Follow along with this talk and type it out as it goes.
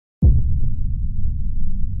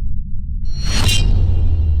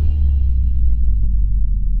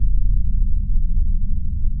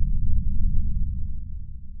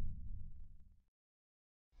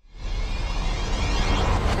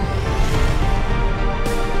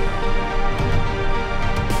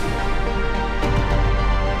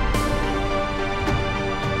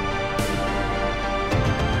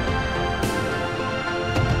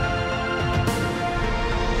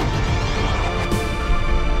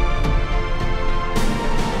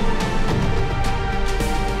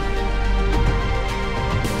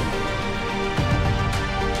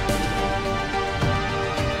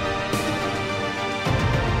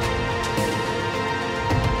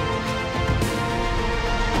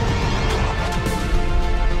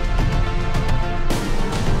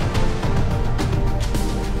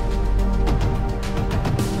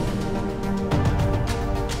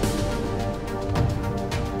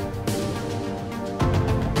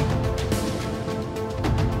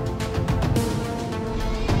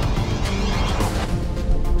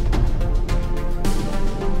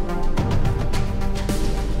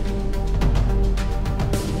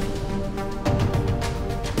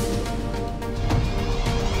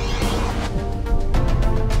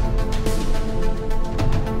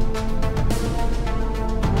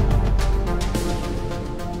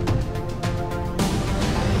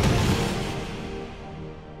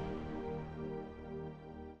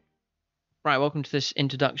Right, welcome to this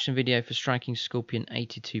introduction video for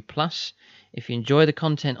StrikingScorpion82PLUS. If you enjoy the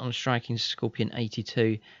content on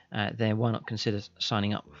StrikingScorpion82, then why not consider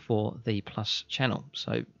signing up for the Plus channel.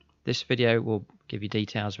 So this video will give you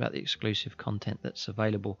details about the exclusive content that's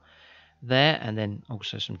available there, and then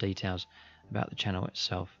also some details about the channel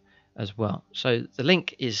itself as well. So the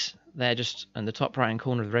link is there just in the top right hand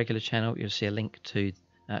corner of the regular channel. You'll see a link to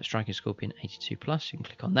StrikingScorpion82PLUS. You can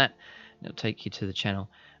click on that and it'll take you to the channel,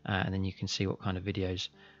 and then you can see what kind of videos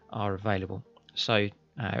are available. So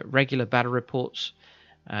regular battle reports,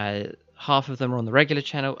 half of them are on the regular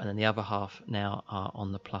channel and then the other half now are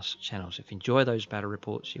on the Plus channel. So if you enjoy those battle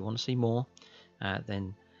reports, you want to see more,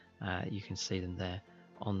 then you can see them there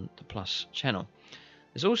on the Plus channel.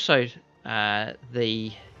 There's also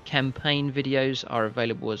the campaign videos are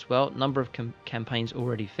available as well. Number of campaigns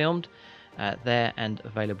already filmed there and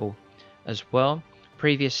available as well.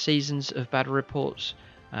 Previous seasons of battle reports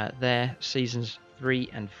there, seasons 3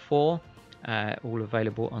 and 4, all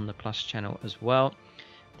available on the Plus channel as well.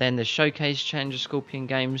 Then the Showcase Challenger Scorpion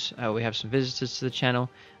games, we have some visitors to the channel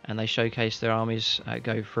and they showcase their armies,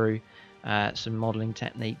 go through some modelling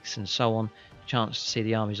techniques and so on. Chance to see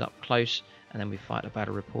the armies up close, and then we fight a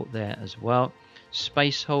battle report there as well.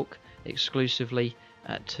 Space Hulk exclusively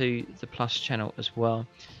to the Plus channel as well.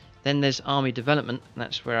 Then there's army development, and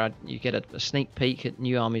that's where you get a sneak peek at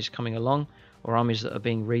new armies coming along, or armies that are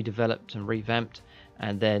being redeveloped and revamped,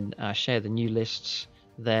 and then share the new lists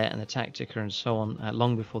there and the Tactica and so on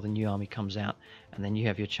long before the new army comes out, and then you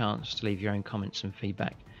have your chance to leave your own comments and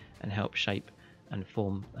feedback and help shape and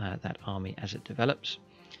form that army as it develops.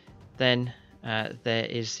 Then there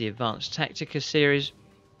is the Advanced Tactica series,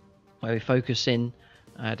 where we focus in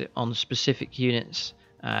on specific units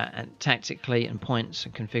and tactically, and points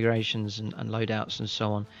and configurations and loadouts and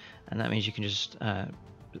so on, and that means you can just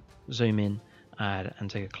zoom in and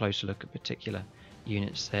take a closer look at particular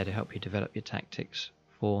units there to help you develop your tactics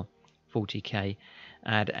for 40k.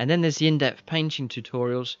 And then there's the in-depth painting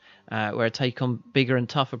tutorials, where I take on bigger and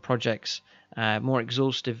tougher projects, more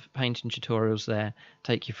exhaustive painting tutorials there,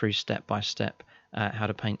 take you through step by step how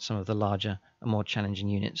to paint some of the larger and more challenging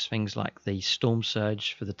units, things like the Storm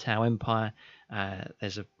Surge for the Tau Empire.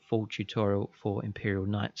 There's a full tutorial for Imperial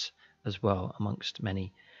Knights as well, amongst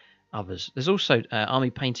many others. There's also army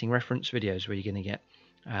painting reference videos where you're going to get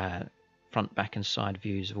front, back and side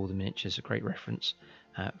views of all the miniatures, a great reference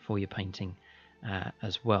for your painting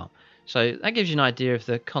as well. So that gives you an idea of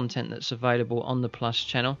the content that's available on the Plus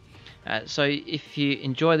channel. So if you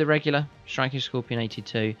enjoy the regular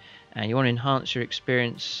StrikingScorpion82 and you want to enhance your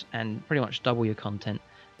experience and pretty much double your content,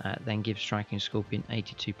 then give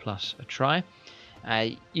StrikingScorpion82PLUS a try.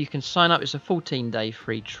 You can sign up. It's a 14-day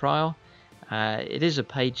free trial. It is a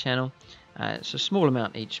paid channel. It's a small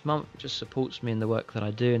amount each month. It just supports me in the work that I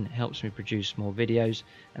do and it helps me produce more videos,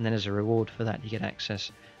 and then as a reward for that you get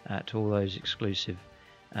access to all those exclusive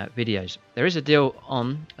videos. There is a deal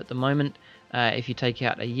on at the moment. If you take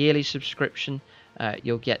out a yearly subscription,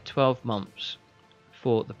 you'll get 12 months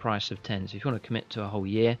for the price of 10. So if you want to commit to a whole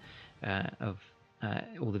year of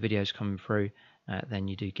all the videos coming through, then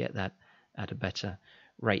you do get that at a better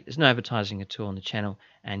rate. There's no advertising at all on the channel,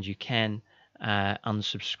 and you can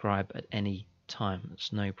unsubscribe at any time.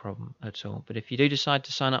 It's no problem at all. But if you do decide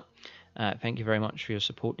to sign up, thank you very much for your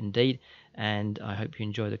support indeed, and I hope you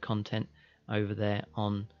enjoy the content over there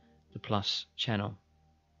on the Plus channel.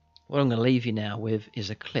 What I'm going to leave you now with is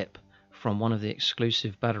a clip from one of the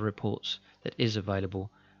exclusive battle reports that is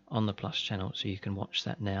available on the Plus channel, so you can watch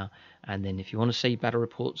that now. And then if you want to see battle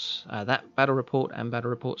reports, that battle report and battle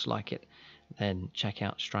reports like it, then check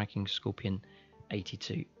out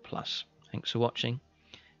StrikingScorpion82PLUS. Thanks for watching.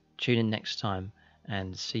 Tune in next time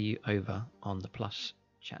and see you over on the Plus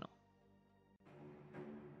channel.